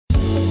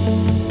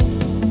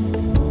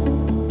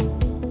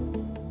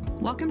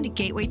Welcome to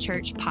Gateway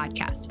Church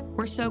Podcast.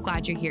 We're so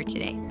glad you're here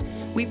today.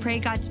 We pray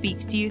God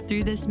speaks to you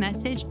through this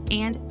message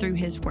and through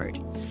His Word.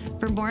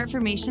 For more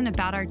information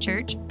about our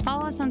church,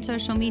 follow us on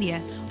social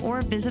media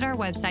or visit our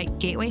website,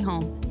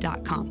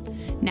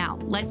 gatewayhome.com. Now,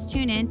 let's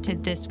tune in to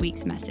this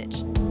week's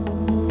message.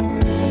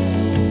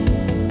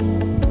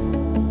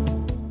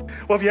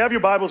 Well, if you have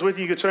your Bibles with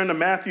you, you can turn to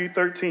Matthew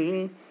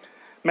 13.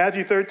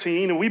 Matthew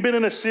 13, and we've been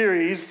in a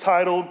series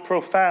titled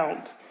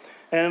Profound.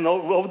 And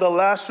over the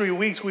last 3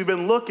 weeks, we've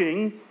been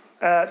looking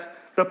at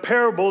the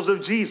parables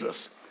of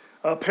Jesus.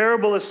 A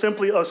parable is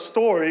simply a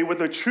story with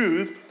a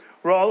truth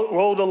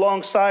rolled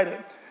alongside it.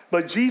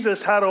 But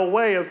Jesus had a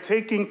way of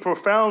taking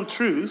profound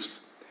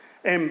truths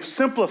and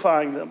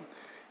simplifying them.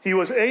 He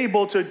was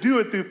able to do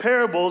it through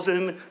parables,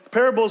 and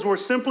parables were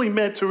simply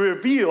meant to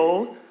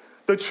reveal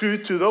the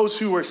truth to those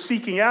who were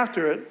seeking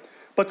after it,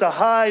 but to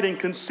hide and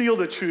conceal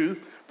the truth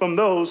from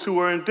those who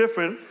were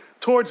indifferent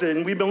towards it.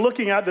 And we've been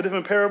looking at the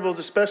different parables,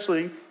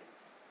 especially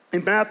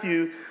in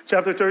Matthew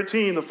chapter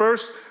 13. The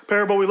first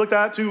parable we looked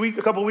at a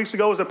couple of weeks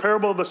ago was the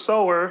parable of the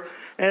sower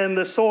and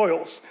the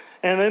soils.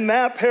 And in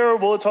that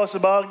parable, it talks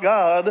about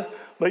God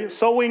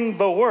sowing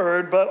the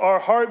word, but our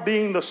heart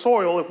being the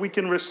soil, if we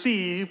can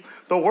receive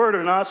the word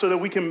or not, so that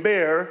we can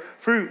bear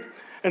fruit.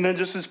 And then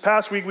just this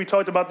past week, we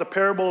talked about the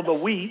parable of the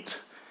wheat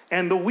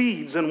and the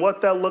weeds and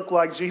what that looked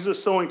like.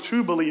 Jesus sowing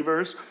true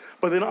believers,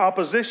 but in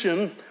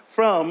opposition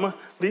from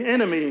the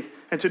enemy.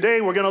 And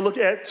today we're going to look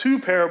at two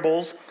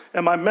parables,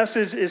 and my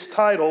message is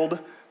titled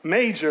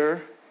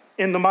Major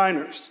in the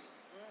Minors.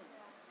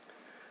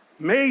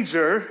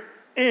 Major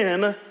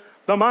in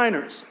the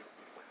minors.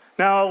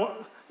 Now,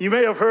 you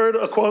may have heard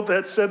a quote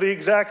that said the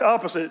exact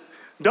opposite.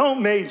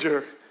 Don't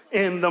major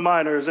in the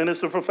minors. And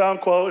it's a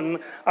profound quote, and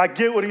I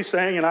get what he's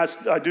saying, and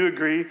I do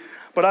agree.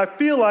 But I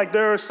feel like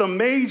there are some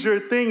major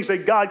things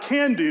that God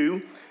can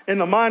do in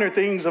the minor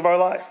things of our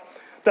life.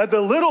 That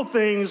the little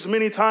things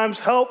many times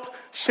help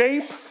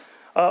shape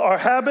our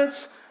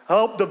habits,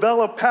 help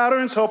develop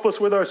patterns, help us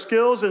with our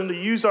skills, and to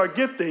use our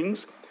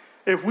giftings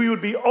if we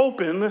would be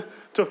open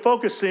to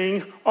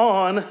focusing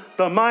on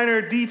the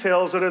minor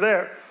details that are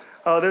there.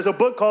 There's a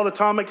book called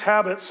Atomic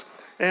Habits,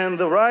 and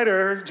the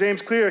writer,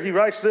 James Clear, he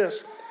writes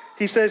this.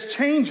 He says,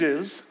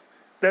 changes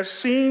that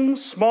seem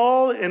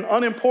small and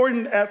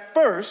unimportant at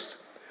first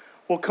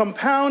will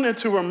compound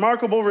into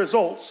remarkable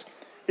results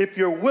if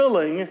you're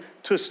willing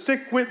to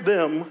stick with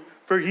them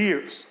for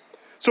years.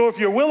 So if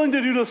you're willing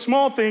to do the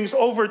small things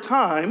over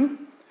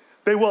time,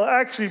 they will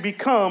actually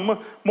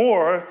become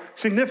more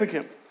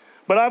significant.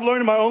 But I've learned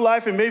in my own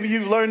life, and maybe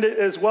you've learned it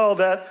as well,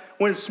 that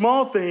when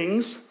small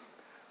things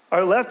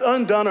are left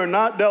undone or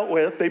not dealt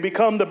with, they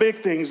become the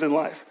big things in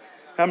life.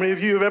 How many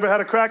of you have ever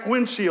had a cracked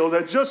windshield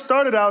that just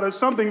started out as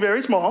something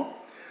very small,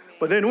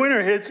 but then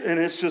winter hits and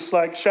it's just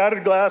like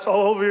shattered glass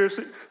all over your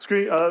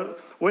screen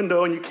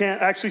window and you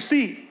can't actually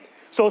see?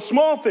 So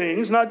small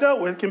things not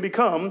dealt with can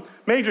become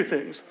major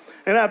things.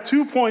 And I have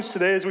 2 points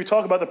today as we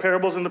talk about the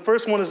parables, and the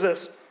first one is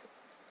this.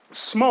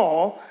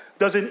 Small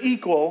doesn't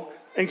equal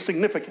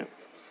insignificant.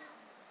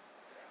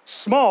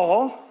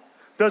 Small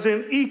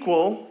doesn't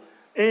equal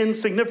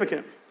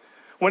insignificant.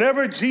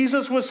 Whenever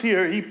Jesus was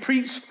here, he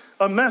preached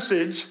a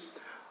message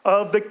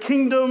of the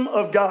kingdom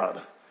of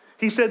God.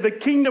 He said the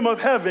kingdom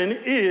of heaven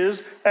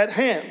is at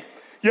hand.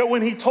 Yet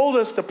when he told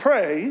us to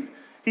pray,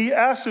 he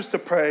asked us to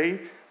pray,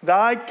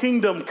 thy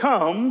kingdom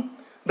come,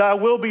 thy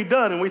will be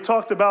done. And we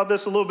talked about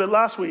this a little bit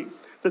last week,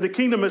 that the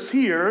kingdom is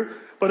here,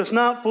 but it's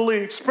not fully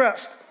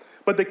expressed.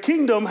 But the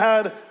kingdom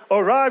had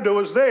arrived or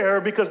was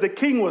there because the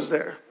king was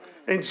there.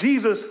 And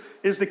Jesus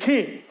is the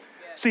king.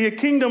 See, a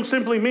kingdom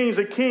simply means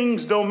a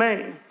king's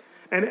domain.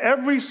 And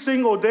every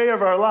single day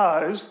of our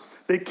lives,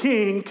 the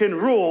king can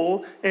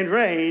rule and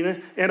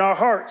reign in our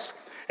hearts.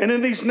 And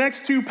in these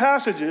next two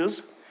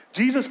passages,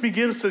 Jesus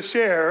begins to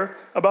share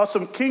about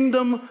some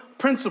kingdom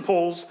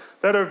principles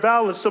that are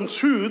valid, some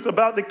truth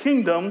about the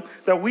kingdom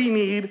that we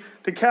need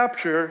to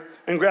capture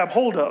and grab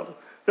hold of.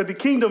 That the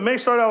kingdom may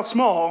start out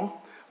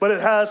small, but it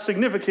has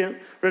significant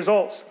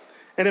results.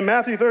 And in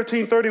Matthew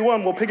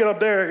 13:31, we'll pick it up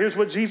there. Here's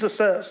what Jesus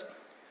says.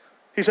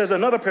 He says,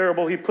 another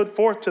parable he put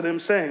forth to them,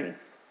 saying,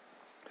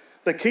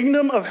 the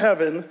kingdom of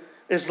heaven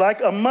is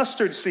like a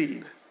mustard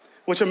seed,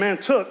 which a man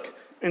took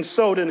and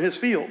sowed in his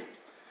field,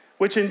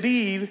 which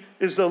indeed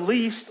is the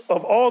least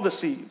of all the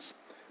seeds.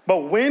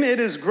 But when it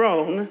is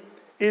grown,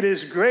 it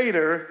is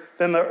greater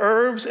than the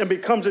herbs and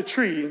becomes a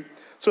tree,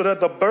 so that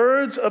the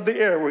birds of the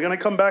air, we're going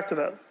to come back to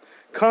that,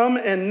 come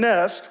and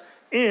nest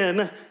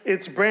in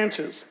its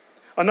branches.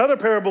 Another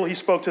parable he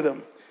spoke to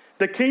them.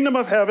 The kingdom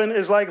of heaven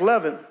is like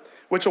leaven,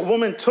 which a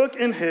woman took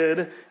and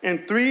hid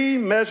in 3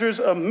 measures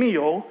of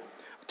meal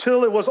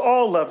till it was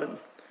all leavened.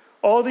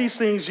 All these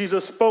things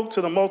Jesus spoke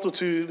to the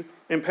multitude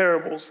in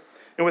parables.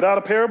 And without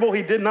a parable,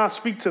 he did not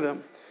speak to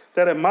them,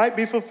 that it might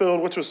be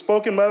fulfilled, which was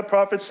spoken by the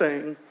prophet,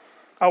 saying,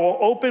 I will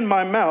open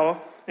my mouth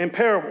in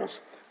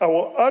parables. I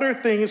will utter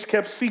things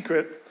kept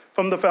secret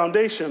from the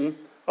foundation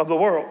of the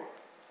world.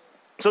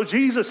 So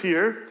Jesus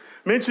here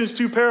mentions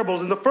two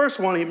parables. And the first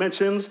one he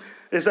mentions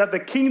is that the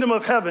kingdom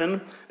of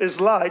heaven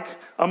is like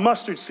a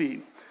mustard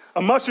seed.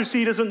 A mustard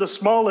seed isn't the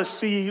smallest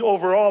seed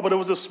overall, but it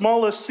was the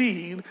smallest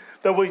seed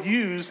that was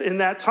used in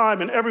that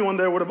time, and everyone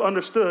there would have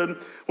understood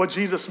what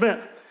Jesus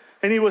meant.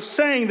 And he was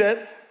saying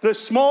that the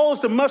small as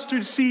the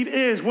mustard seed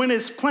is when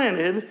it's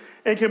planted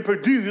and can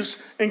produce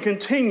and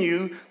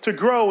continue to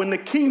grow. And the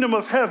kingdom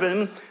of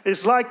heaven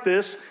is like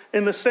this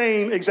in the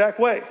same exact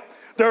way.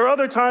 There are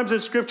other times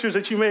in scriptures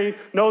that you may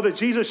know that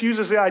Jesus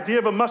uses the idea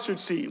of a mustard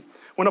seed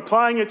when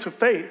applying it to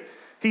faith.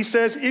 He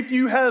says, if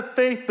you have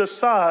faith the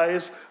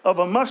size of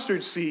a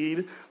mustard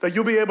seed, that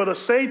you'll be able to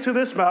say to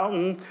this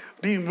mountain,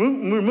 be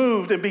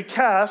removed and be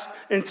cast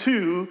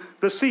into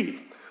the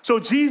sea. So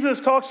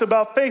Jesus talks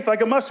about faith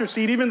like a mustard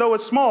seed, even though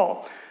it's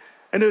small.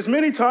 And there's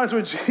many times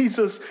when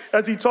Jesus,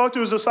 as he talked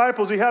to his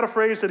disciples, he had a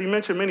phrase that he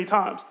mentioned many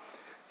times.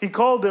 He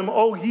called them,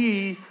 "O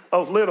ye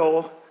of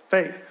little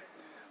faith."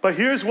 But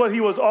here's what he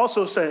was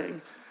also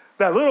saying,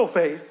 that little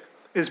faith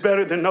is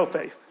better than no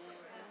faith,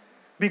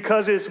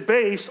 because it's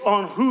based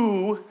on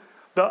who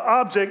the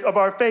object of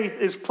our faith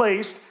is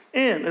placed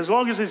in. As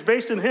long as it's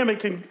based in him, it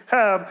can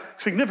have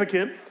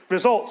significant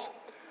results.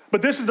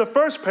 But this is the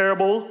first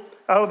parable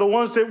out of the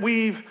ones that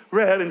we've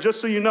read. And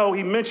just so you know,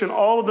 he mentioned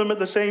all of them at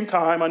the same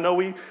time. I know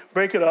we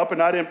break it up,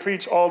 and I didn't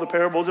preach all the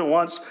parables at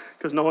once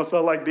because no one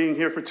felt like being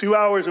here for 2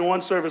 hours in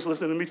one service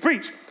listening to me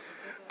preach.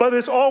 But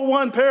it's all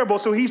one parable,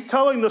 so he's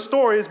telling the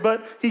stories,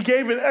 but he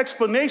gave an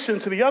explanation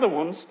to the other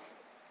ones,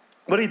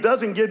 but he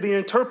doesn't give the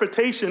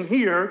interpretation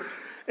here.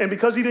 And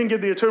because he didn't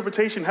give the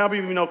interpretation, how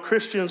many of you know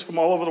Christians from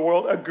all over the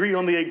world agree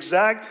on the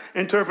exact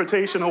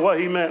interpretation of what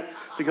he meant?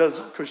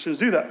 Because Christians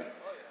do that.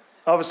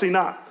 Obviously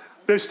not.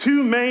 There's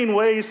two main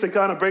ways to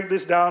kind of break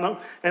this down,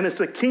 and it's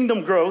the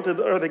kingdom growth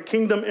or the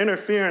kingdom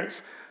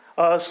interference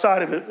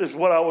side of it is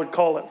what I would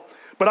call it.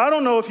 But I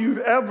don't know if you've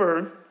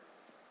ever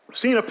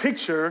seen a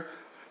picture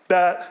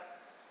that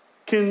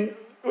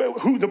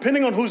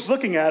depending on who's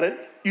looking at it,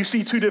 you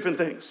see two different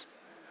things.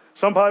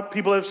 Some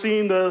people have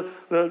seen the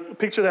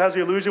picture that has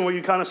the illusion where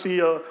you kind of see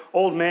an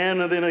old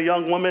man and then a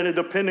young woman, and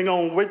depending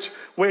on which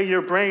way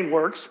your brain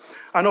works.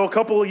 I know a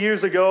couple of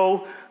years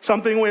ago,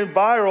 something went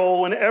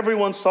viral when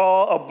everyone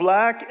saw a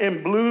black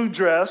and blue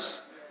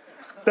dress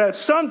that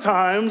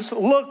sometimes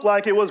looked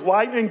like it was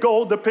white and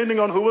gold, depending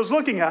on who was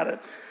looking at it.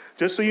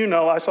 Just so you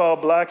know, I saw a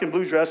black and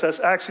blue dress. That's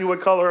actually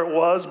what color it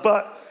was.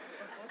 But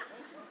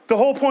the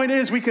whole point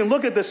is we can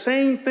look at the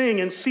same thing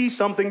and see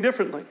something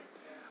differently.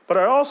 But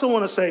I also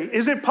want to say,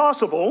 is it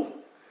possible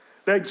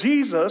that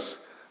Jesus,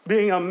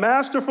 being a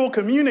masterful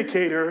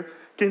communicator,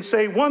 can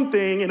say one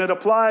thing and it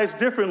applies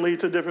differently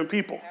to different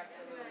people?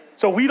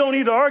 So we don't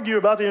need to argue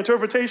about the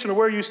interpretation of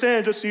where you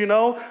stand. Just so you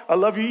know, I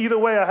love you either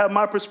way. I have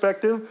my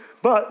perspective,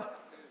 but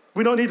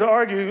we don't need to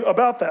argue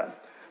about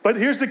that. But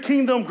here's the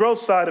kingdom growth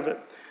side of it.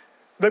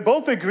 They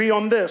both agree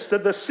on this,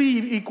 that the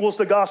seed equals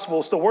the gospel.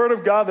 It's the word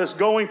of God that's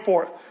going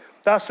forth.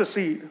 That's the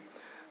seed.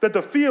 That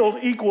the field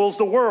equals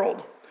the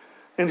world.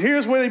 And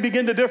here's where they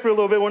begin to differ a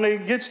little bit when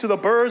it gets to the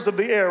birds of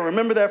the air.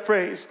 Remember that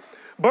phrase.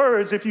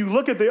 Birds, if you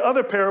look at the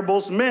other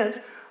parables,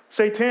 meant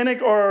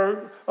satanic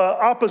or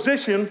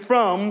opposition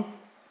from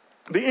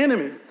the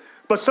enemy.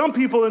 But some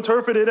people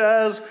interpret it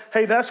as,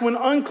 hey, that's when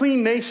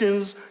unclean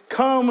nations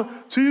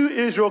come to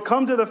Israel,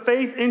 come to the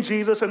faith in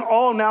Jesus, and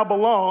all now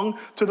belong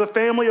to the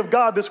family of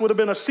God. This would have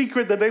been a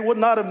secret that they would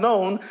not have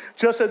known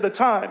just at the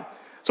time.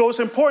 So it's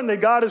important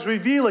that God is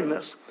revealing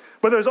this.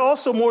 But there's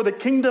also more the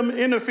kingdom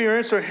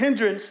interference or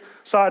hindrance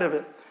side of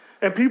it.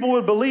 And people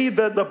would believe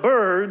that the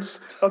birds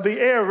of the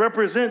air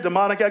represent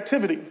demonic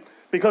activity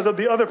because of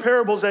the other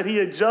parables that he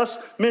had just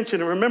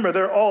mentioned. And remember,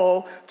 they're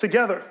all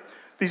together.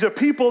 These are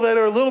people that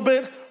are a little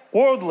bit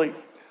worldly.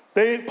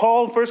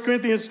 Paul in 1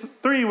 Corinthians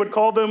 3 would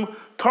call them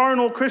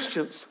carnal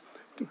Christians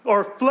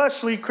or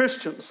fleshly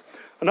Christians.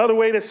 Another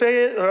way to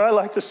say it, or I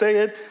like to say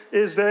it,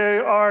 is they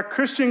are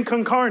Christian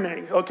con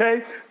carne,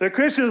 okay? They're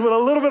Christians with a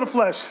little bit of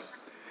flesh.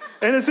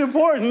 And it's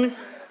important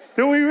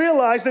that we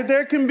realize that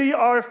there can be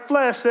our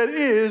flesh that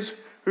is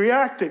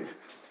reacting,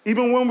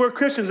 even when we're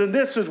Christians. And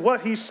this is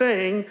what he's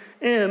saying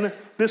in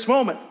this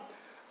moment.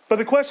 But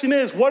the question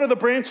is, what are the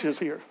branches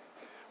here?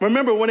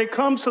 Remember, when it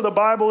comes to the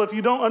Bible, if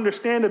you don't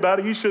understand about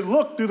it, you should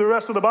look through the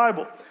rest of the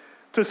Bible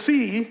to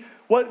see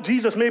what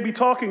Jesus may be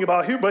talking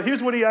about here. But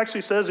here's what he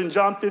actually says in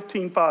John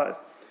 15:5.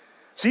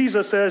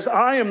 Jesus says,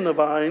 I am the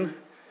vine,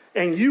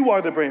 and you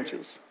are the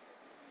branches.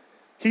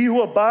 He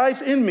who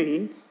abides in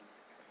me,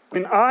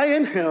 and I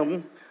in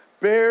him,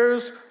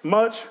 bears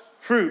much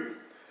fruit.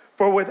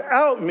 For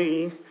without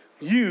me,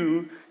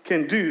 you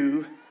can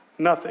do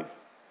nothing.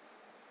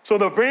 So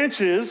the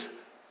branches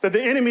that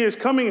the enemy is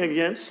coming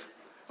against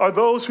are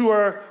those who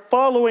are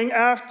following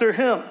after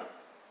him.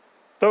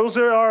 Those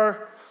that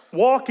are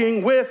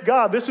walking with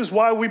God. This is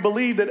why we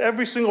believe that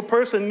every single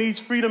person needs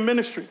freedom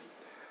ministry.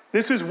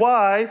 This is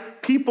why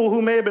people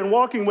who may have been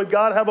walking with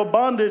God have a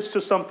bondage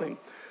to something.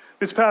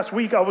 This past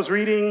week, I was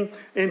reading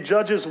in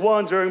Judges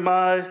 1 during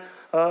my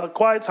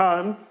quiet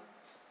time,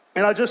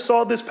 and I just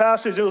saw this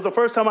passage. It was the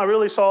first time I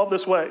really saw it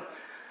this way.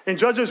 In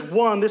Judges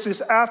 1, this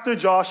is after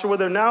Joshua.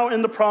 They're now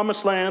in the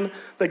promised land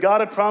that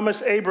God had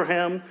promised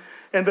Abraham.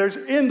 And there's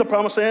in the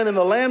promised land, and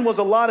the land was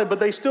allotted, but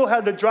they still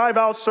had to drive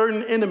out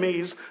certain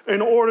enemies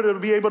in order to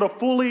be able to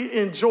fully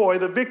enjoy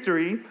the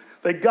victory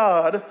that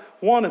God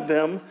wanted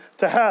them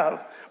to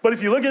have. But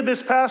if you look at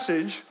this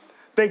passage,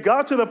 they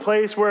got to the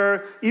place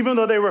where even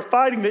though they were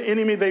fighting the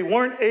enemy, they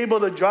weren't able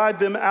to drive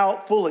them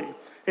out fully.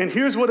 And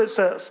here's what it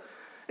says.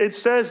 It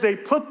says they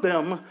put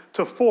them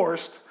to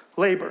forced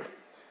labor.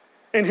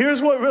 And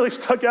here's what really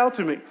stuck out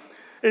to me,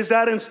 is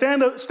that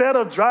instead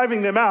of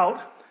driving them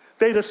out,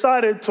 they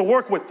decided to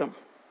work with them.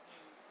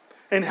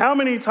 And how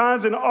many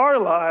times in our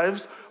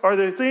lives are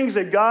there things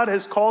that God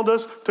has called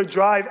us to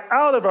drive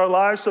out of our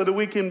lives so that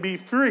we can be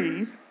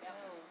free,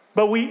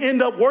 but we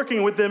end up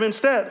working with them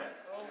instead?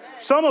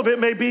 Some of it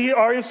may be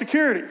our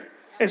insecurity.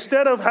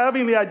 Instead of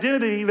having the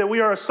identity that we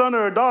are a son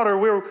or a daughter,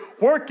 we're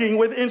working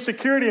with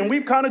insecurity, and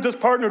we've kind of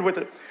just partnered with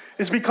it.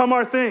 It's become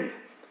our thing.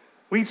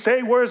 We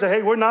say words that,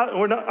 hey,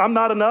 I'm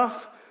not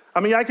enough. I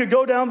mean, I could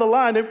go down the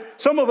line.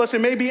 Some of us,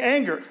 it may be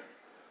anger.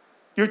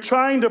 You're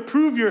trying to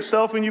prove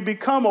yourself and you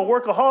become a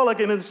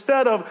workaholic, and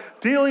instead of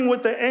dealing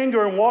with the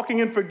anger and walking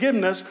in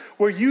forgiveness,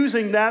 we're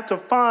using that to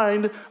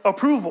find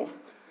approval.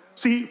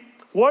 See,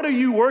 what are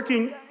you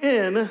working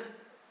in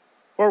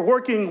or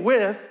working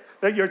with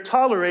that you're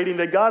tolerating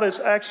that God has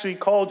actually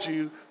called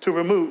you to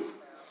remove?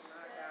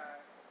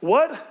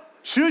 What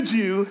should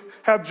you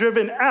have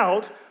driven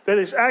out that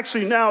is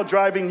actually now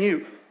driving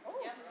you?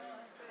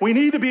 We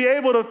need to be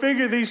able to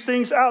figure these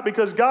things out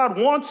because God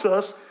wants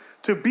us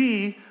to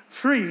be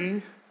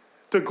free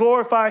to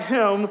glorify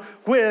him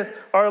with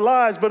our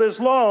lives. But as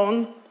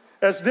long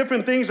as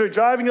different things are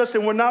driving us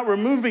and we're not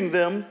removing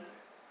them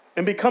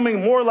and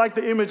becoming more like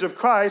the image of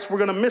Christ, we're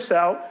going to miss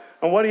out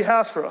on what he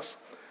has for us.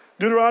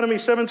 Deuteronomy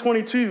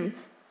 7:22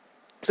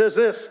 says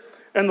this,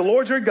 and the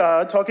Lord your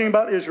God, talking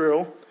about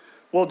Israel,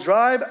 will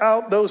drive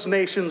out those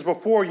nations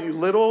before you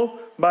little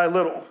by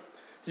little.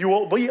 You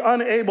will be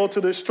unable to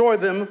destroy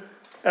them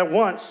at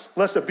once,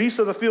 lest the beasts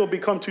of the field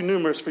become too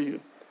numerous for you.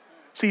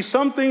 See,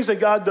 some things that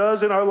God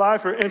does in our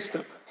life are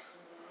instant,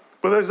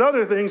 but there's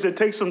other things that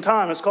take some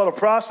time. It's called a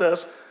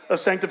process of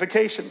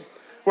sanctification,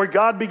 where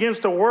God begins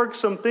to work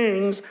some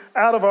things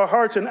out of our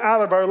hearts and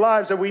out of our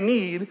lives that we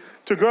need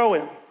to grow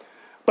in.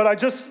 But I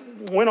just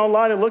went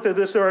online and looked at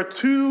this. There are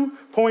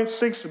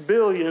 2.6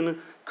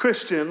 billion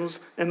Christians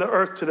in the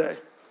earth today.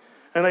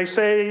 And they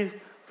say,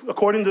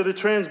 according to the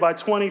trends, by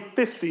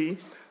 2050,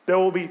 there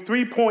will be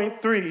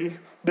 3.3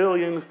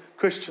 billion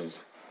Christians.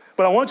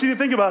 But I want you to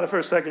think about it for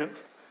a second.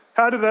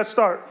 How did that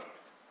start?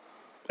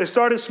 It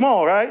started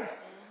small, right?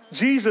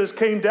 Jesus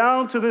came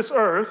down to this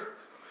earth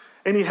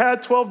and he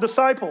had 12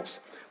 disciples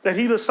that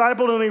he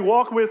discipled and he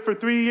walked with for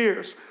 3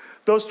 years.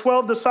 Those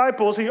 12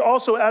 disciples, he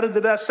also added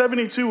to that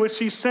 72, which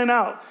he sent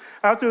out.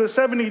 After the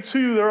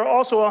 72, there are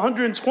also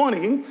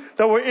 120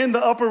 that were in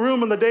the upper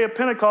room on the day of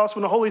Pentecost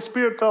when the Holy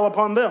Spirit fell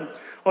upon them.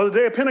 On the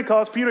day of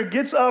Pentecost, Peter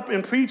gets up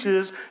and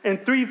preaches,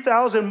 and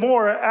 3,000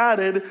 more are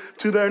added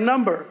to their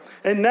number.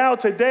 And now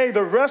today,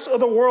 the rest of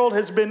the world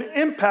has been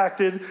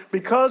impacted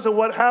because of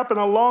what happened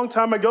a long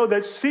time ago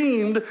that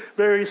seemed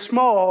very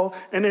small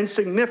and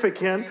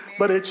insignificant,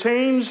 but it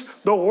changed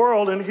the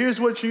world. And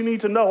here's what you need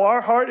to know. Our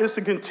heart is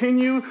to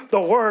continue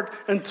the work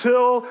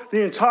until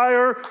the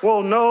entire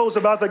world knows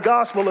about the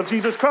gospel of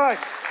Jesus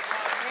Christ.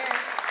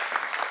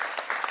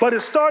 But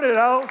it started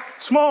out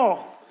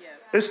small.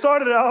 It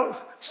started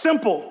out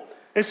simple.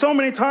 And so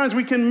many times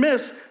we can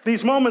miss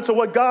these moments of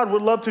what God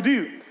would love to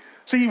do.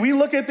 See, we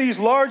look at these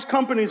large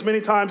companies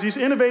many times, these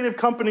innovative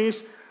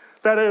companies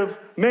that have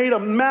made a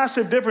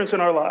massive difference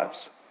in our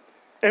lives.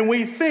 And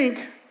we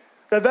think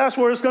that that's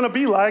what it's going to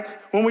be like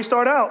when we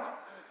start out.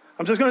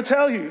 I'm just going to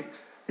tell you,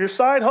 your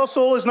side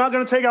hustle is not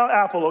going to take out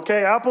Apple,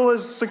 okay? Apple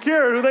is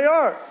secure who they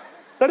are.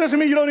 That doesn't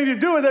mean you don't need to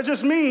do it. That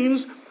just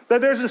means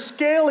that there's a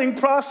scaling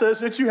process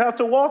that you have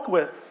to walk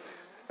with.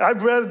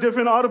 I've read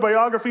different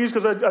autobiographies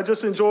because I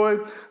just enjoy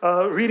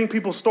reading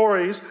people's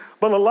stories,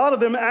 but a lot of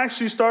them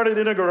actually started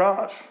in a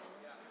garage.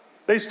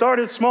 They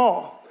started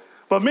small,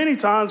 but many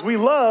times we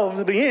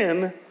love the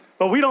end,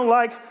 but we don't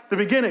like the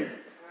beginning.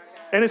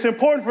 And it's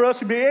important for us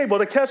to be able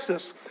to catch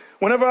this.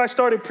 Whenever I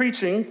started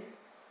preaching,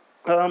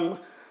 there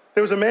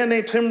was a man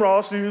named Tim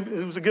Ross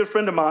who was a good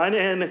friend of mine,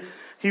 and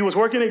he was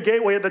working at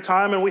Gateway at the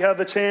time, and we had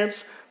the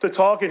chance to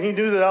talk, and he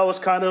knew that I was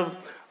kind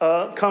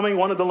of coming,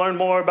 wanted to learn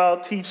more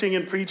about teaching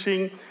and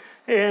preaching.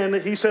 And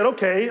he said,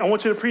 okay, I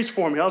want you to preach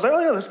for me. I was like, oh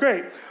yeah, that's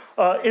great.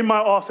 In my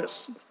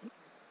office,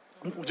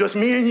 just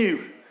me and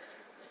you.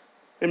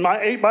 In my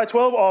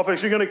 8x12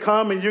 office, you're gonna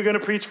come and you're gonna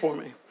preach for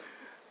me.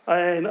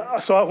 And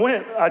so I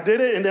went, I did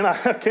it, and then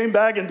I came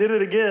back and did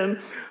it again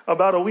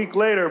about a week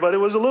later. But it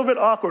was a little bit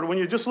awkward when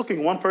you're just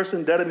looking one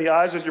person dead in the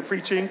eyes as you're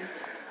preaching.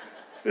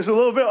 It's a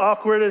little bit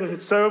awkward,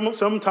 and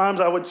sometimes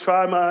I would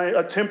try my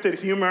attempt at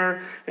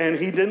humor, and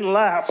he didn't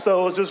laugh.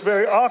 So it was just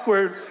very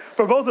awkward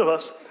for both of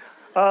us.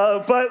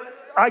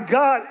 But I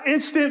got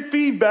instant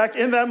feedback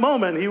in that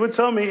moment. He would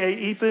tell me, hey,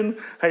 Ethan,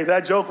 hey,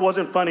 that joke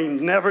wasn't funny.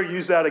 Never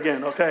use that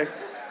again, okay?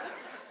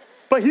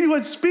 But he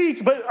would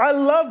speak, but I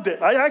loved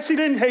it. I actually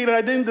didn't hate it.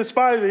 I didn't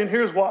despise it, and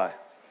here's why.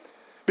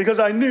 Because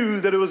I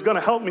knew that it was going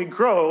to help me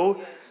grow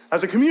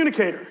as a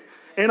communicator,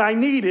 and I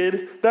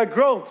needed that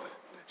growth.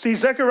 See,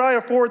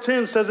 Zechariah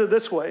 4:10 says it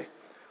this way: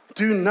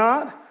 do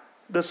not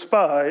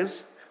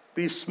despise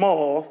these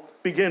small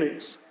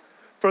beginnings,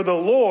 for the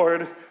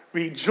Lord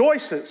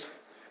rejoices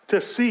to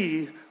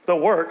see the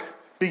work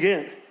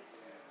begin.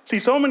 See,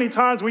 so many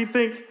times we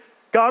think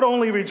God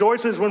only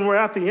rejoices when we're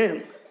at the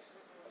end,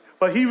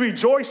 but he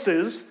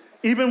rejoices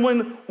even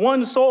when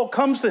one soul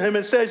comes to him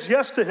and says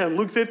yes to him.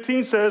 Luke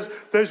 15 says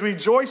there's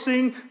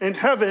rejoicing in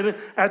heaven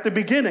at the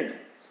beginning.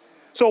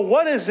 So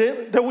what is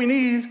it that we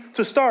need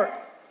to start?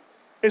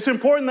 It's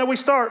important that we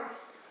start.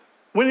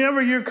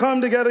 Whenever you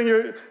come together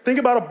and think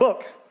about a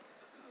book.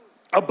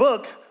 A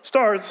book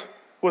starts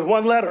with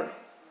one letter.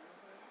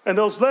 And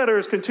those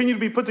letters continue to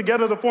be put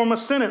together to form a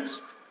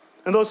sentence.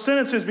 And those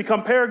sentences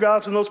become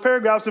paragraphs, and those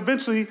paragraphs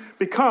eventually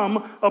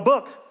become a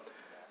book.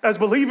 As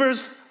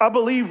believers, I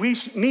believe we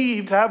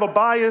need to have a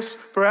bias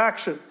for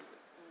action.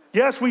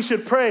 Yes, we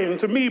should pray, and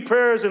to me,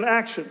 prayer is an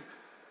action.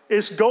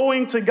 It's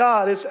going to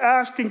God, it's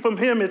asking from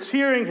him, it's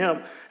hearing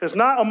him. It's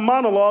not a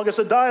monologue, it's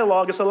a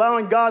dialogue. It's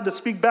allowing God to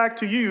speak back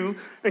to you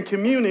and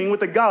communing with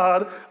the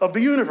God of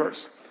the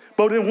universe.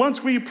 But then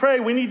once we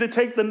pray, we need to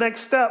take the next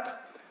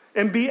step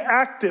and be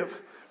active,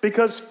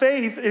 because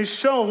faith is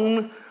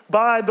shown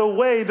by the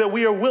way that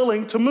we are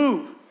willing to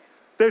move.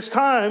 There's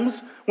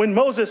times when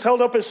Moses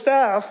held up his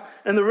staff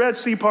and the Red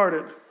Sea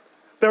parted.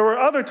 There were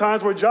other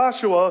times where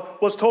Joshua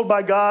was told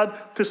by God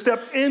to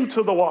step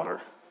into the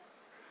water.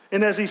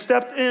 And as he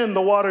stepped in,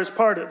 the waters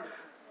parted.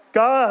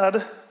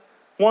 God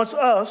wants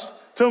us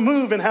to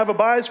move and have a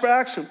bias for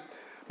action.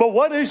 But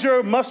what is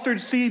your mustard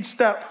seed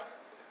step?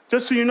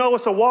 Just so you know,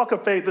 it's a walk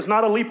of faith. It's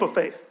not a leap of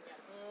faith.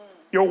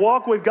 Your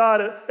walk with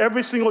God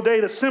every single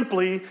day to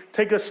simply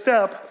take a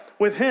step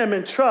with him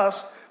and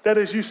trust that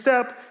as you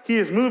step, he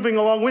is moving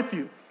along with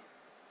you.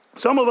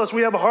 Some of us,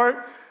 we have a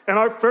heart, and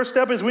our first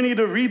step is we need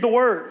to read the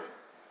word.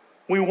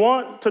 We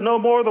want to know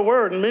more of the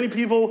word. And many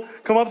people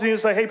come up to me and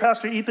say, hey,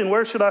 Pastor Ethan,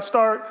 where should I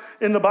start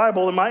in the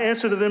Bible? And my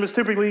answer to them is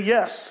typically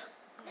yes.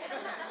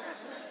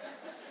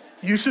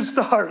 You should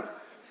start.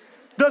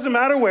 Doesn't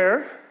matter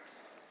where.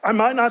 I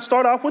might not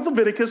start off with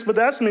Leviticus, but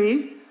that's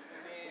me.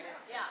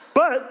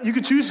 But you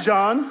could choose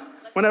John.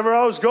 Whenever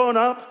I was growing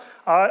up,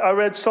 I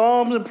read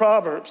Psalms and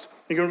Proverbs.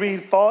 You can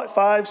read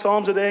 5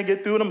 Psalms a day and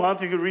get through in a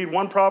month. You can read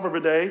 1 proverb a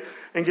day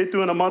and get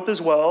through in a month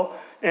as well.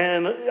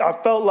 And I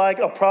felt like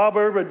a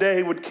proverb a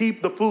day would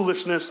keep the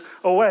foolishness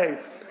away.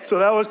 So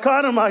that was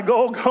kind of my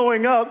goal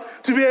growing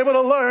up, to be able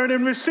to learn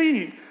and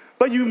receive.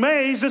 But you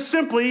may just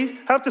simply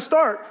have to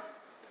start.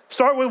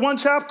 Start with 1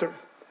 chapter.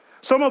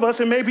 Some of us,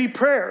 it may be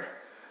prayer.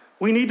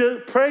 We need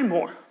to pray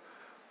more.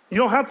 You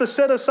don't have to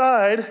set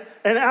aside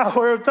an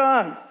hour of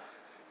time.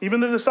 Even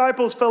the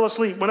disciples fell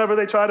asleep whenever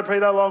they tried to pray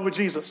that long with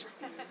Jesus.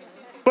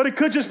 But it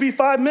could just be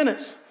 5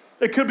 minutes.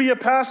 It could be a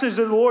passage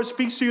that the Lord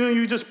speaks to you and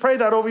you just pray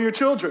that over your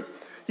children.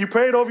 You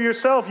pray it over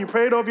yourself. You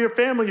pray it over your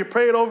family. You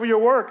pray it over your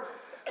work.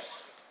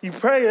 You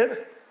pray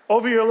it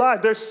over your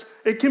life.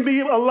 It can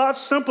be a lot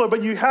simpler,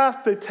 but you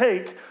have to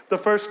take the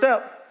first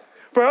step.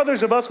 For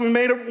others of us, we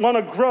may want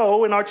to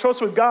grow in our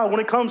trust with God when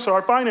it comes to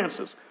our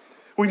finances.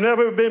 We've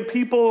never been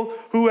people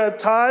who have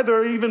tithed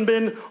or even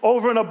been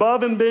over and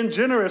above and been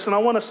generous. And I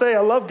want to say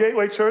I love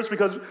Gateway Church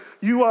because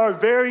you are a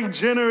very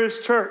generous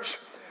church.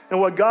 And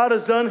what God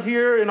has done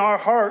here in our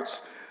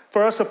hearts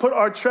for us to put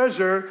our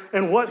treasure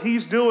in what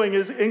he's doing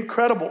is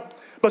incredible.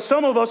 But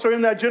some of us are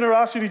in that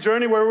generosity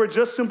journey where we're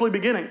just simply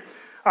beginning.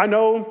 I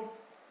know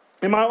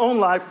in my own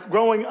life,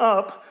 growing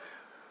up,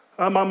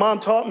 my mom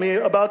taught me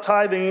about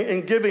tithing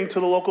and giving to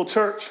the local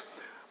church.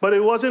 But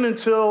it wasn't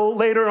until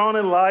later on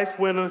in life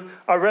when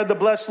I read The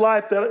Blessed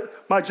Life that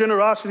my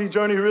generosity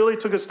journey really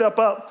took a step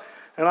up.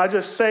 And I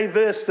just say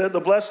this, that The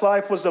Blessed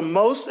Life was the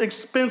most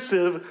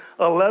expensive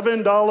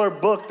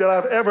 $11 book that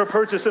I've ever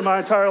purchased in my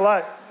entire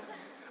life.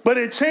 But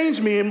it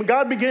changed me, and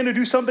God began to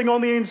do something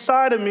on the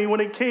inside of me when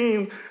it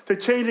came to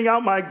changing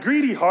out my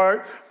greedy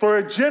heart for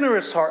a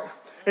generous heart.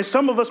 And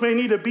some of us may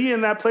need to be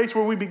in that place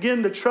where we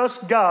begin to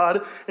trust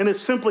God, and it's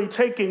simply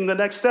taking the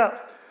next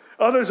step.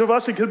 Others of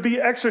us, it could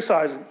be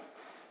exercising.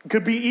 It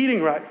could be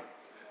eating right.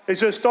 It's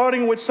just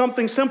starting with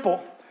something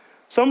simple.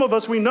 Some of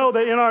us, we know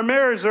that in our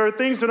marriage, there are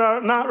things that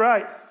are not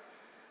right.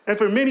 And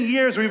for many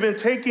years, we've been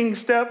taking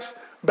steps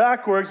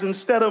backwards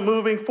instead of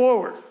moving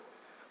forward.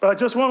 But I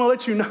just want to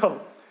let you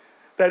know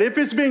that if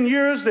it's been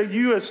years that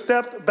you have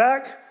stepped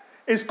back,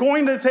 it's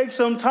going to take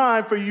some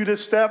time for you to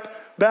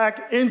step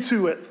back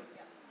into it.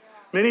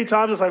 Many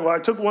times it's like, well, I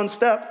took 1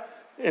 step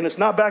and it's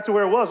not back to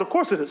where it was. Of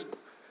course it is.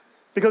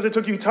 Because it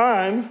took you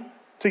time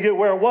to get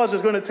where it was.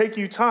 It's going to take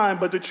you time.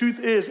 But the truth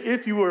is,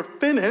 if you were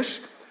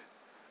finished,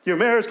 your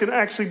marriage can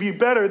actually be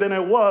better than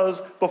it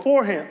was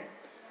beforehand.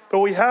 But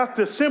we have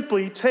to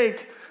simply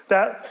take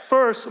that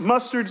first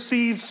mustard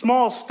seed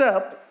small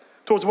step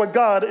towards what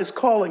God is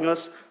calling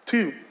us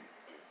to.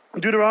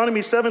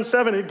 Deuteronomy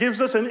 7:7, it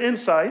gives us an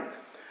insight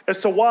as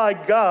to why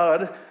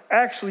God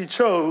actually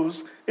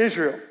chose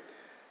Israel.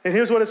 And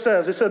here's what it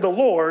says. It said, the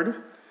Lord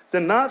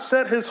did not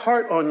set his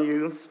heart on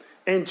you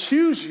and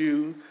choose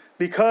you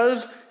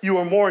because you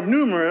are more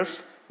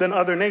numerous than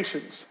other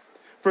nations,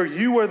 for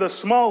you were the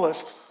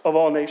smallest of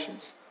all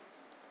nations.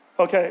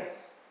 Okay,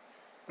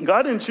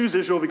 God didn't choose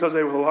Israel because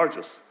they were the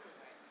largest.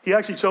 He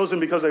actually chose them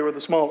because they were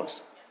the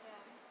smallest.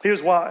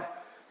 Here's why.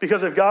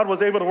 Because if God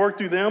was able to work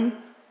through them,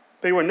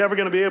 they were never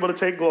going to be able to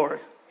take glory.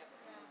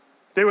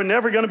 They were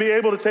never going to be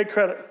able to take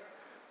credit.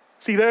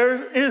 See,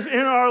 there is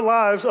in our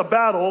lives a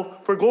battle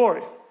for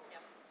glory.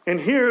 And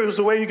here is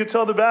the way you could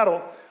tell the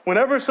battle.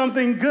 Whenever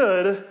something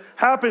good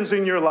happens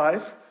in your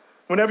life,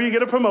 whenever you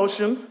get a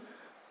promotion,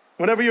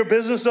 whenever your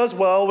business does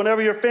well,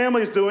 whenever your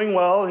family is doing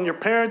well and your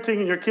parenting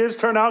and your kids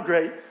turn out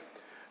great,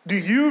 do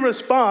you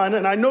respond,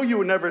 and I know you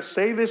would never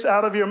say this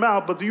out of your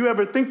mouth, but do you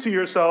ever think to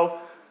yourself,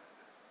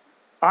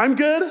 I'm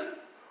good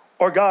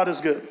or God is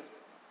good?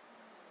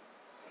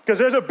 Because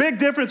there's a big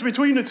difference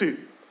between the two.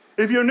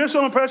 If your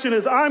initial impression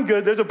is I'm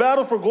good, there's a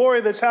battle for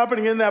glory that's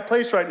happening in that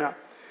place right now.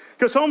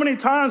 Because so many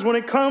times when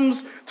it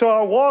comes to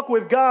our walk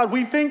with God,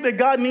 we think that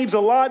God needs a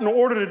lot in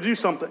order to do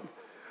something.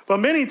 But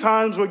many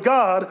times with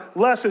God,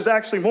 less is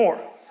actually more.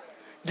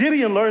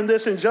 Gideon learned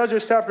this in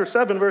Judges chapter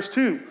 7, verse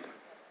 2.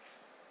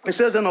 It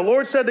says, and the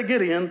Lord said to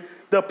Gideon,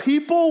 the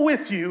people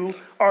with you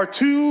are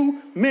too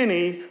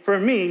many for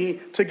me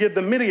to give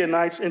the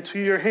Midianites into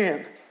your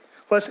hand.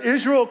 Lest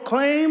Israel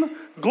claim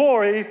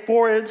glory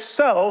for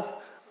itself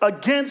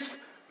against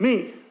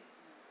me.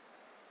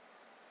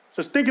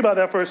 Just think about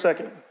that for a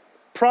second.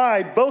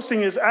 Pride,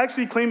 boasting, is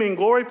actually claiming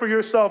glory for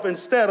yourself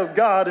instead of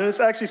God, and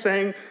it's actually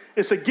saying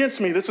it's against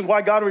me. This is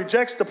why God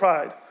rejects the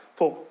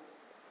prideful.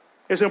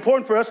 It's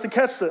important for us to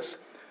catch this.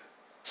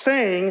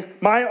 Saying,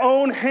 my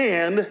own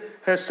hand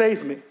has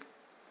saved me.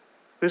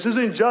 This is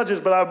in Judges,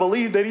 but I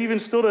believe that even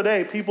still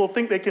today, people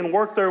think they can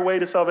work their way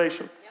to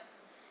salvation. Yep.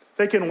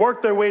 They can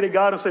work their way to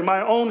God and say,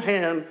 my own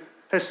hand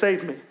has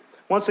saved me.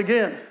 Once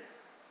again,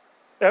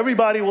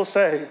 everybody will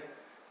say,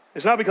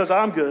 it's not because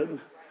I'm good,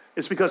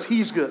 it's because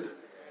he's good.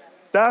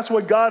 That's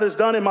what God has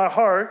done in my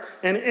heart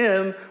and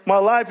in my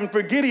life. And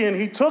for Gideon,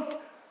 he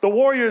took the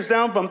warriors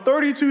down from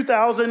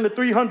 32,000 to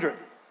 300.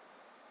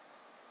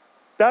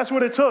 That's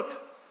what it took.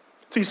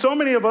 See, so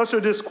many of us are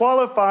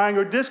disqualifying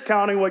or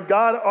discounting what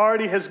God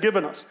already has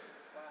given us.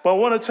 But I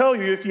want to tell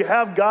you, if you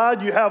have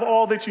God, you have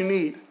all that you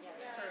need.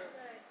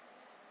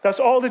 That's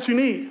all that you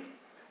need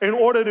in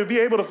order to be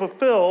able to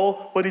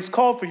fulfill what he's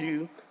called for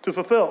you to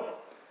fulfill.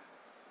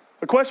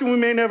 A question we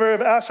may never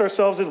have asked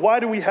ourselves is, why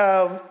do we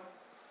have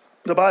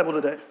the Bible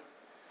today?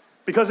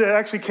 Because it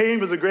actually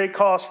came as a great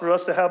cost for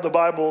us to have the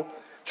Bible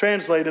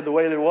translated the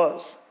way that it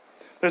was.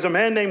 There's a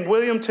man named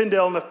William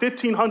Tyndale in the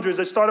 1500s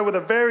that started with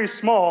a very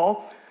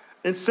small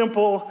and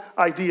simple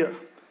idea.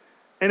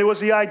 And it was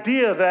the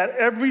idea that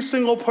every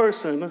single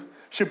person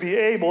should be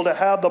able to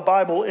have the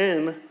Bible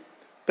in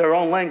their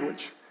own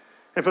language.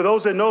 And for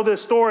those that know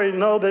this story,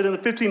 know that in the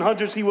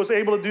 1500s, he was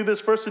able to do this,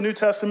 first the New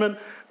Testament,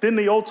 then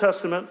the Old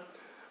Testament.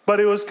 But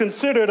it was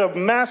considered a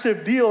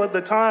massive deal at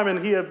the time, and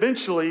he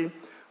eventually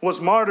was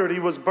martyred. He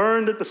was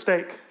burned at the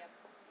stake.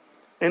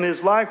 And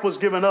his life was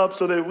given up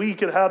so that we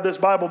could have this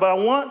Bible. But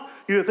I want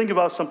you to think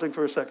about something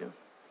for a second.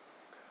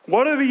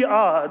 What are the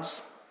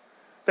odds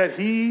that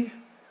he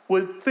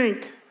would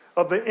think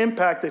of the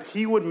impact that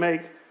he would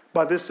make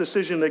by this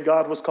decision that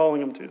God was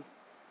calling him to?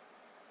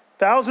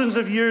 Thousands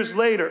of years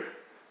later,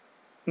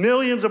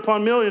 millions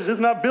upon millions, if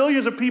not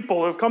billions of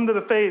people have come to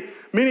the faith.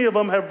 Many of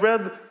them have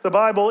read the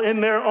Bible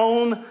in their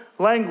own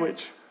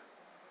language.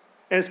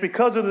 And it's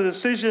because of the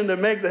decision to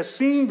make that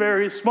seemed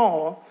very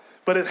small,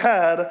 but it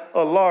had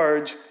a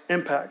large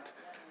impact.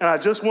 And I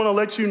just want to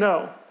let you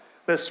know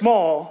that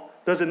small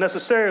doesn't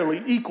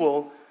necessarily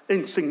equal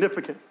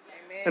insignificant.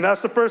 Amen. And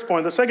that's the first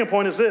point. The second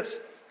point is this: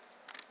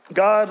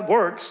 God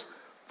works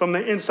from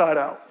the inside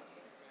out.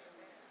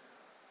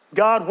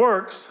 God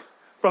works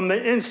from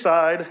the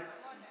inside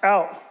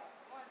out.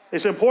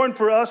 It's important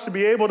for us to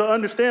be able to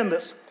understand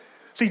this.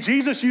 See,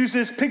 Jesus used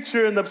this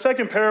picture in the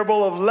second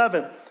parable of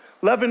leaven.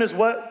 Leaven is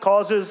what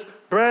causes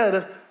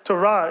bread to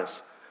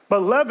rise.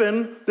 But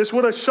leaven, this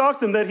would have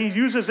shocked him that he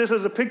uses this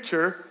as a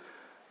picture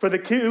for the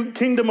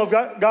kingdom of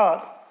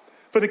God,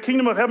 for the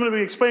kingdom of heaven to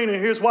be explained.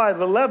 And here's why.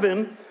 The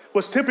leaven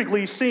was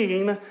typically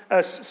seen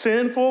as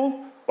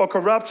sinful or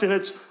corruption.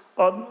 It's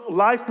a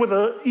life with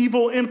an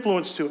evil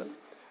influence to it.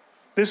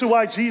 This is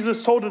why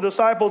Jesus told the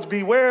disciples,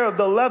 beware of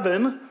the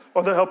leaven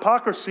or the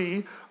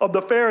hypocrisy of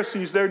the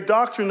Pharisees. Their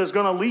doctrine is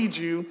going to lead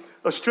you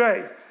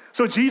astray.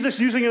 So Jesus,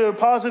 using it in a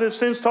positive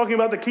sense, talking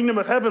about the kingdom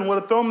of heaven, would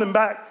have thrown them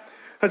back.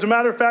 As a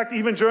matter of fact,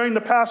 even during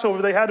the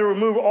Passover, they had to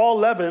remove all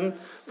leaven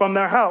from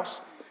their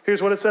house.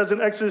 Here's what it says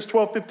in Exodus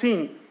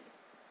 12:15.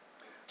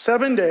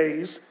 7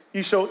 days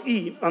you shall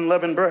eat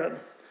unleavened bread.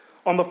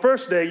 On the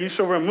first day you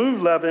shall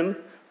remove leaven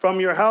from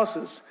your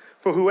houses.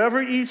 For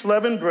whoever eats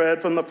leavened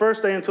bread from the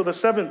first day until the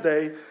seventh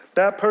day,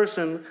 that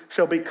person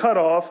shall be cut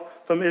off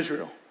from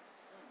Israel.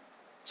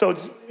 So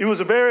it was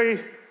a very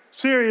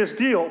serious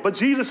deal. But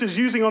Jesus is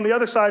using on the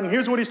other side, and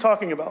here's what he's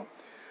talking about.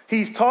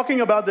 He's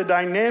talking about the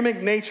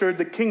dynamic nature of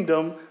the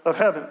kingdom of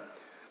heaven.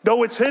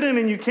 Though it's hidden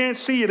and you can't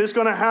see it, it's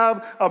going to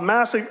have a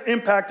massive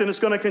impact and it's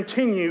going to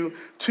continue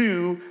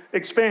to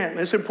expand.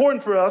 It's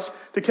important for us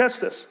to catch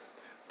this,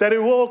 that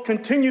it will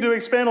continue to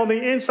expand on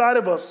the inside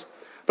of us.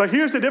 But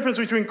here's the difference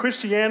between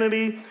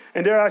Christianity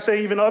and, dare I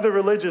say, even other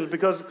religions,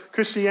 because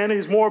Christianity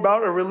is more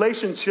about a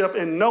relationship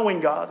and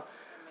knowing God.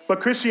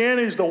 But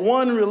Christianity is the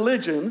one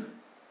religion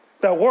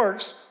that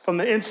works from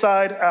the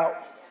inside out.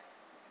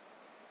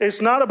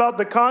 It's not about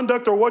the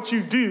conduct or what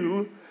you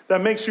do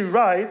that makes you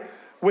right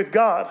with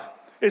God.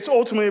 It's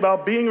ultimately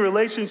about being in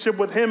relationship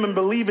with him and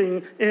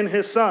believing in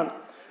his son.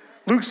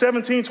 Luke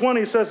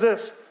 17:20 says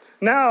this,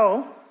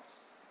 now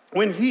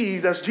when he,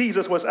 that's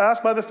Jesus, was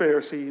asked by the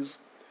Pharisees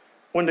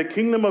when the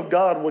kingdom of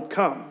God would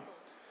come,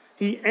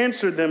 he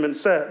answered them and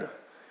said,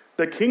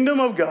 the kingdom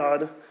of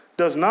God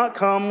does not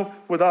come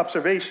with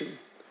observation,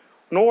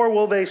 nor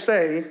will they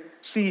say,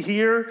 see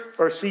here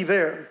or see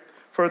there.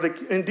 For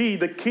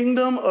indeed, the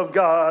kingdom of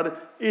God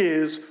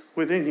is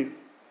within you.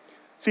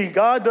 See,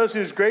 God does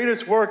his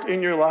greatest work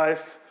in your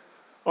life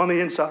on the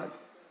inside.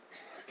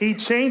 He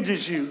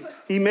changes you.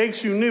 He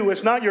makes you new.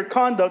 It's not your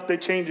conduct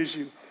that changes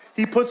you.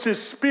 He puts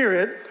his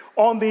spirit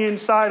on the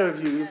inside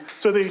of you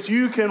so that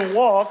you can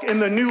walk in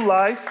the new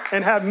life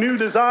and have new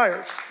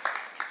desires.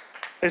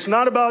 It's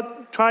not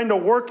about trying to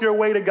work your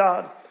way to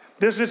God.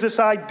 This is this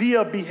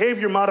idea of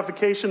behavior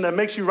modification that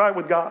makes you right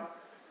with God.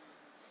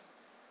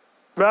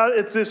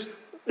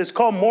 It's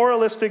called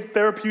moralistic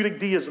therapeutic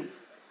deism.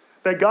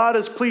 That God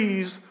is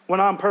pleased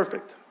when I'm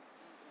perfect.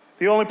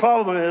 The only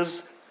problem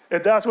is,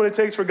 if that's what it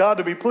takes for God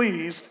to be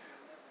pleased,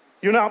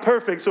 you're not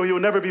perfect, so he will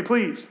never be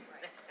pleased.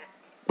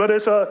 But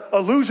it's an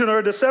illusion or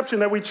a deception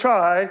that we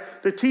try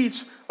to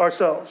teach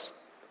ourselves.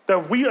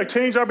 That we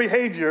change our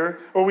behavior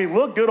or we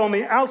look good on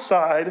the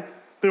outside,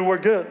 then we're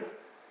good.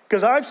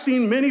 Because I've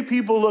seen many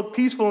people look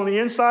peaceful on the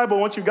inside, but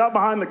once you got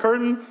behind the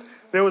curtain,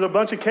 there was a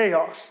bunch of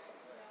chaos.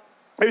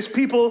 There's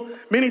people,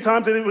 many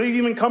times, that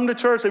even come to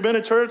church, they've been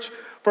in church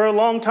for a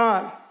long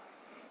time,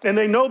 and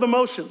they know the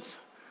motions.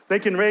 They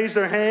can raise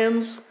their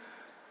hands,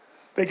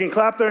 they can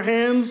clap their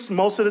hands,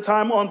 most of the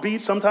time on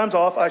beat, sometimes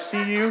off. I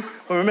see you.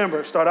 But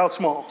remember, start out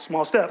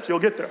small steps, you'll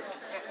get there.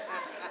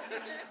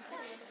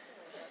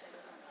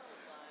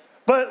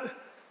 But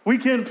we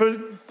can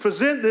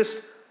present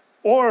this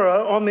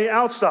aura on the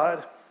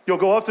outside. You'll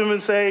go up to them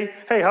and say,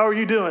 hey, how are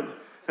you doing?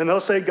 And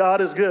they'll say,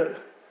 God is good.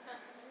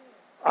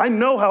 I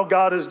know how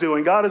God is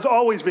doing. God has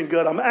always been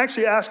good. I'm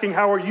actually asking,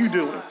 how are you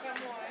doing?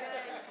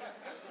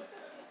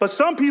 But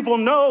some people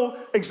know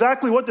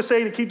exactly what to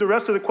say to keep the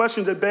rest of the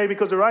questions at bay,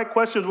 because the right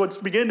questions would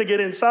begin to get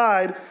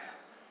inside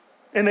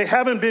and they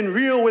haven't been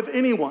real with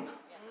anyone.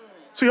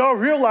 See, our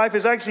real life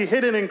is actually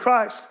hidden in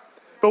Christ.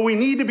 But we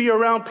need to be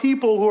around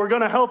people who are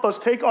going to help us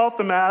take off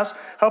the mask,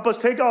 help us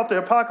take off the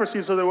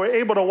hypocrisy so that we're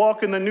able to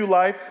walk in the new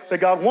life that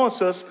God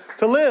wants us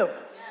to live.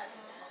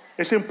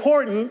 It's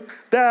important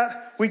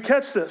that we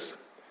catch this.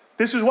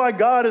 This is why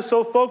God is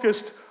so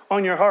focused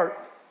on your heart,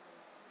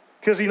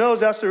 because he knows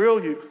that's the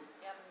real you.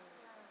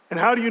 And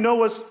how do you know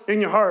what's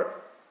in your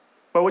heart?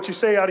 By what you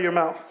say out of your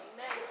mouth.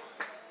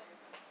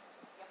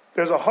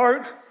 There's a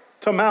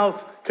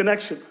heart-to-mouth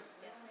connection.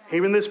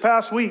 Even this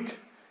past week,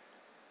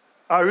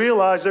 I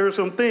realized there were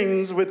some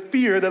things with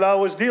fear that I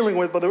was dealing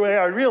with, but the way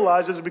I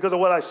realized it is because of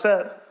what I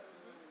said.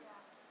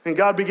 And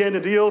God began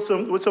to deal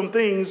with some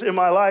things in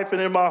my life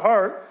and in my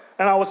heart,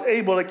 and I was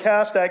able to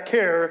cast that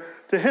care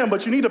to him.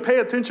 But you need to pay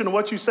attention to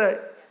what you say,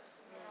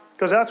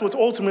 because that's what's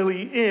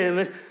ultimately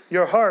in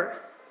your heart.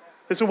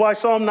 This is why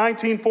Psalm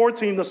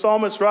 19:14, the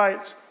psalmist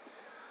writes,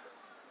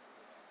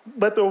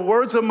 let the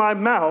words of my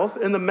mouth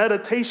and the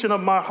meditation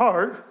of my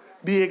heart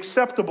be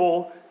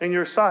acceptable in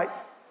your sight.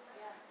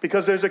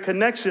 Because there's a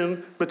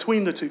connection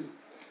between the two.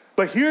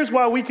 But here's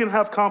why we can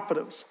have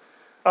confidence.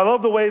 I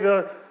love the way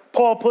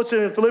Paul puts it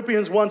in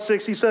Philippians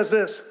 1:6. He says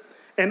this,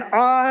 and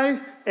I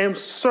am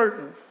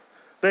certain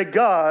that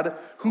God,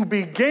 who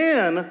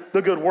began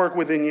the good work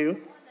within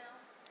you,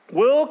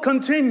 will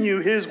continue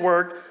his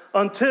work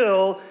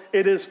until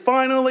it is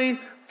finally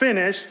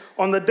finished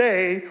on the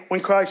day when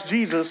Christ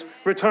Jesus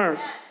returns.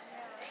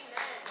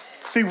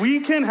 See, we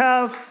can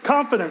have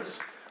confidence.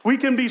 We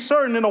can be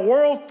certain in a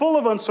world full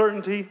of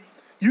uncertainty.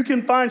 You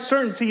can find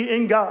certainty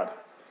in God.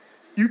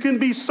 You can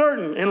be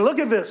certain. And look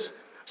at this.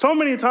 So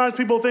many times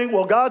people think,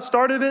 well, God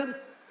started it,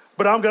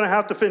 but I'm going to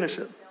have to finish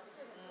it.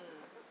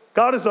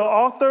 God is the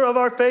author of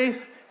our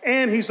faith,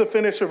 and he's the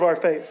finisher of our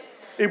faith.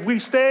 If we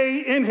stay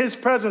in his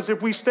presence,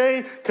 if we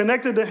stay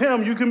connected to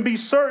him, you can be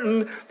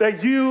certain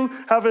that you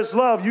have his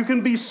love. You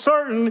can be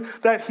certain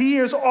that he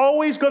is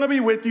always going to be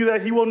with you,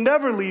 that he will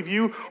never leave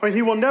you, or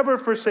he will never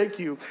forsake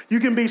you.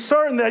 You can be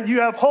certain that you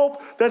have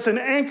hope that's an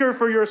anchor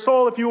for your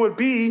soul if you would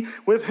be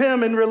with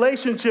him in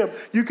relationship.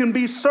 You can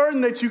be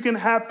certain that you can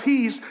have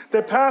peace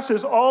that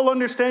passes all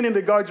understanding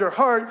to guard your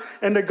heart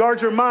and to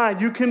guard your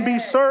mind. You can be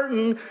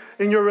certain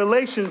in your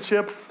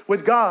relationship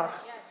with God.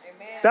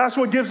 That's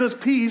what gives us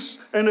peace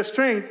and the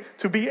strength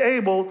to be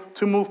able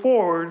to move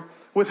forward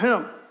with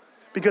him.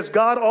 Because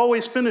God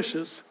always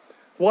finishes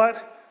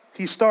what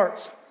he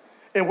starts.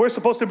 And we're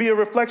supposed to be a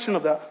reflection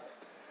of that.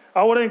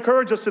 I want to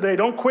encourage us today,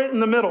 don't quit in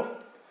the middle.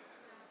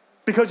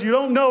 Because you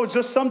don't know,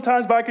 just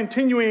sometimes by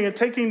continuing and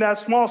taking that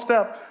small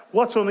step,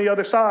 what's on the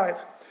other side.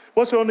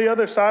 What's on the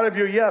other side of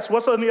your yes?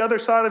 What's on the other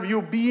side of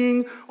you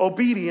being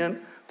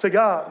obedient to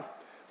God?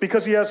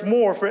 Because he has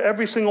more for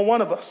every single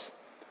one of us.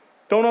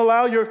 Don't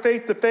allow your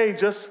faith to fade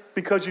just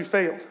because you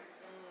failed.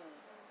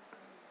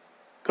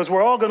 Because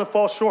we're all going to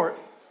fall short.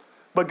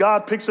 But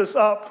God picks us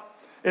up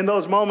in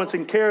those moments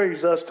and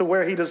carries us to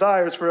where he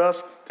desires for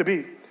us to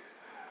be.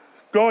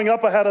 Growing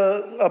up, I had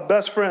a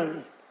best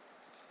friend.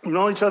 We've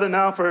known each other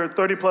now for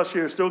 30 plus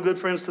years, still good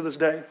friends to this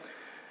day.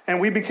 And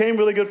we became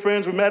really good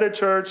friends. We met at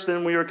church,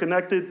 then we were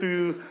connected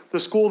through the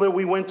school that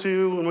we went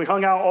to, and we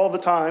hung out all the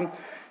time,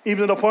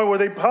 even to the point where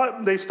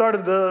they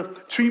started to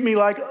treat me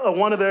like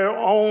one of their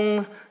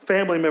own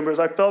family members.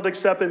 I felt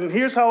accepted, and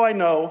here's how I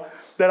know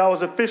that I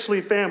was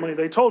officially family.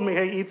 They told me,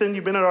 hey, Ethan,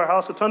 you've been at our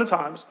house a ton of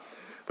times,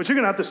 but you're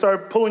going to have to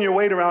start pulling your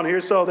weight around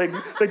here. So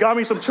they got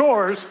me some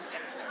chores,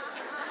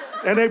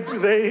 and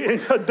they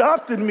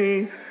adopted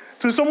me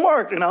to some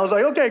work. And I was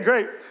like, okay,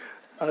 great.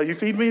 You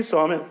feed me, so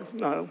I'm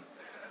in.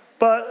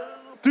 But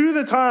through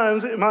the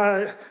times,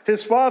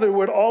 his father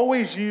would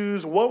always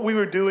use what we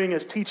were doing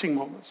as teaching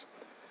moments.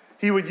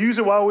 He would use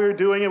it while we were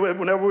doing it.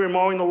 Whenever we were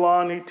mowing the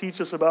lawn, he'd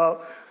teach us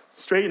about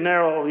straight and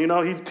narrow.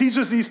 He'd teach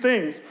us these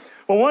things.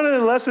 Well, one of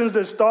the lessons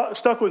that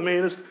stuck with me,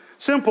 and it's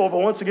simple, but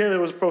once again, it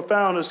was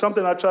profound. It's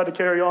something I tried to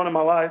carry on in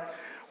my life.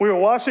 We were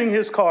washing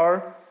his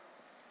car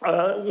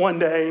one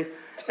day,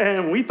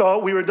 and we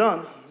thought we were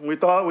done. We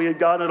thought we had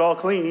gotten it all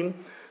clean,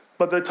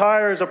 but the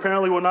tires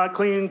apparently were not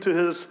clean to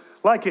his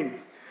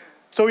liking.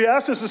 So he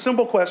asked us a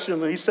simple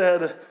question. He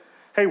said,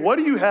 hey, what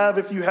do you have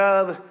if you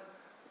have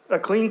a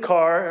clean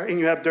car and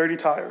you have dirty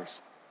tires?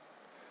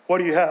 What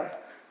do you have?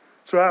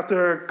 So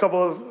after a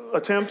couple of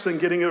attempts and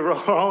getting it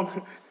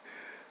wrong,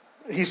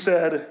 he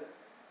said,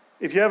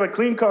 if you have a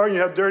clean car and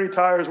you have dirty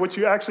tires, what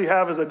you actually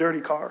have is a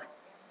dirty car.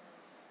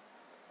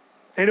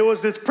 And it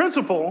was this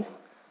principle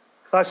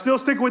that I still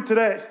stick with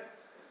today,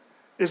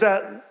 is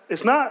that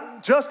it's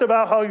not just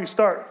about how you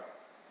start.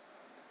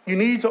 You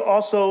need to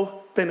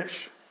also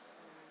finish.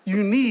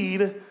 You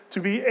need to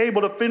be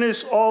able to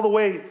finish all the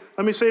way.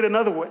 Let me say it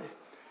another way.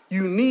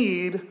 You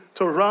need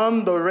to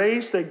run the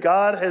race that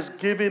God has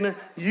given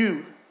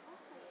you.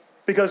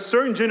 Because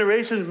certain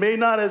generations may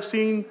not have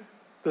seen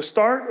the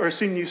start or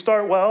seen you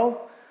start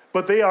well,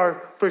 but they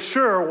are for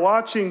sure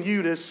watching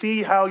you to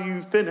see how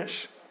you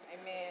finish.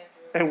 Amen.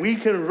 And we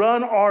can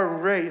run our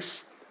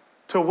race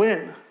to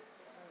win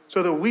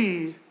so that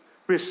we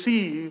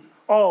receive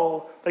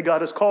all that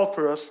God has called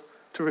for us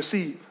to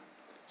receive.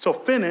 So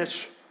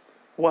finish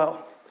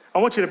well. I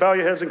want you to bow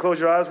your heads and close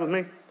your eyes with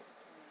me.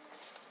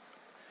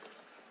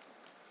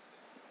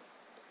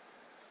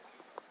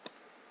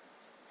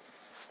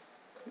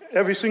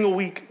 Every single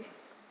week,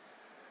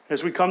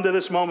 as we come to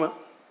this moment,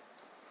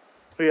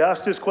 we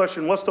ask this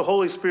question: what's the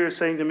Holy Spirit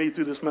saying to me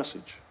through this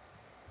message?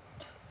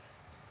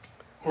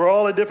 We're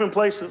all at different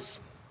places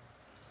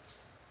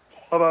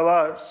of our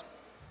lives.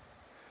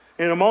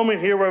 In a moment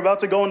here, we're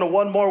about to go into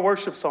one more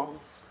worship song.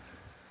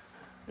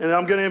 And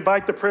I'm going to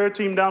invite the prayer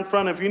team down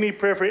front. If you need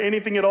prayer for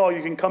anything at all,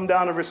 you can come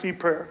down and receive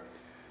prayer.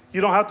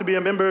 You don't have to be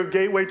a member of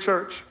Gateway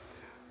Church.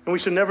 And we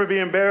should never be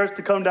embarrassed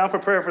to come down for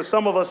prayer. For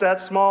some of us,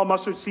 that small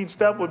mustard seed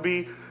step would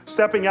be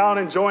stepping out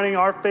and joining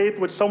our faith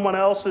with someone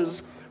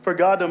else's for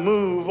God to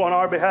move on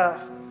our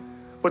behalf.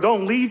 But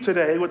don't leave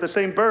today with the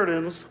same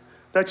burdens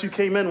that you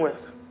came in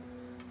with.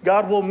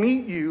 God will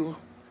meet you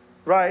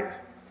right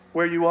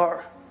where you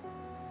are.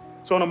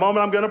 So in a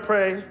moment, I'm going to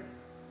pray.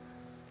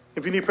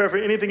 If you need prayer for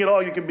anything at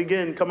all, you can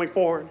begin coming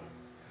forward.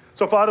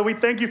 So Father, we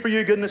thank you for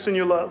your goodness and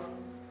your love.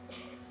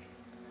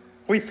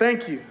 We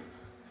thank you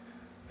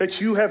that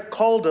you have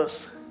called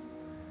us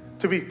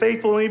to be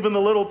faithful in even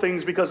the little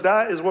things, because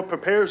that is what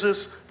prepares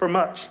us for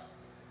much.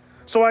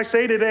 So I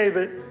say today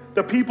that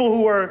the people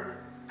who are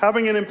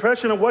having an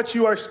impression of what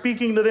you are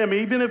speaking to them,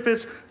 even if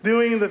it's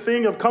doing the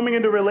thing of coming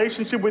into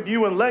relationship with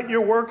you and let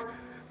your work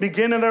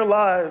begin in their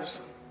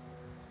lives,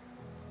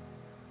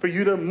 for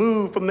you to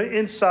move from the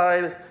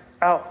inside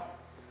out.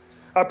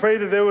 I pray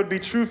that there would be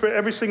true for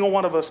every single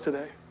one of us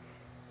today,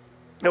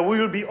 that we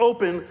would be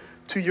open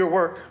to your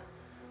work,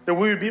 that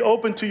we would be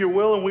open to your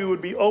will, and we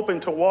would be open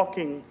to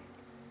walking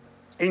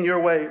in your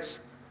ways.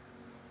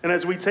 And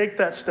as we take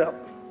that step,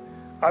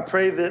 I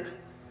pray that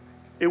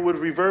it would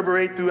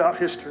reverberate throughout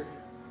history,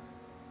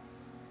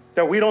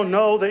 that we don't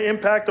know the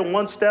impact of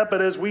one step,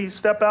 but as we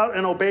step out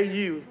and obey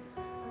you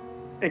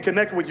and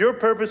connect with your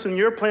purpose and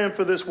your plan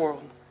for this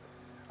world,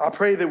 I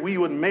pray that we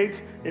would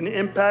make an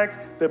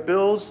impact that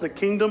builds the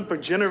kingdom for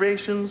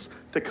generations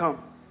to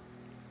come.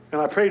 And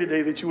I pray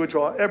today that you would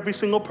draw every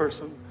single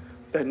person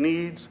that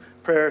needs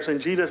prayers. In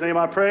Jesus' name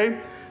I pray.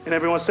 And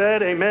everyone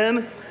said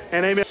amen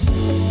and amen.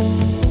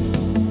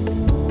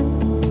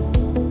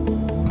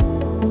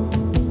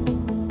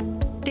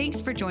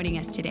 Thanks for joining joining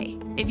us today.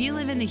 If you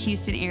live in the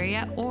Houston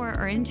area or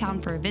are in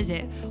town for a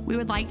visit, we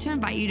would like to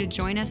invite you to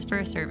join us for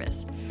a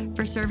service.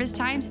 For service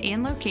times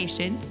and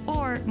location,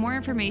 or more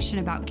information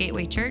about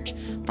Gateway Church,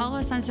 follow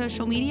us on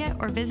social media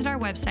or visit our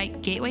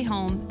website,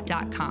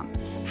 gatewayhome.com.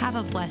 Have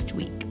a blessed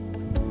week.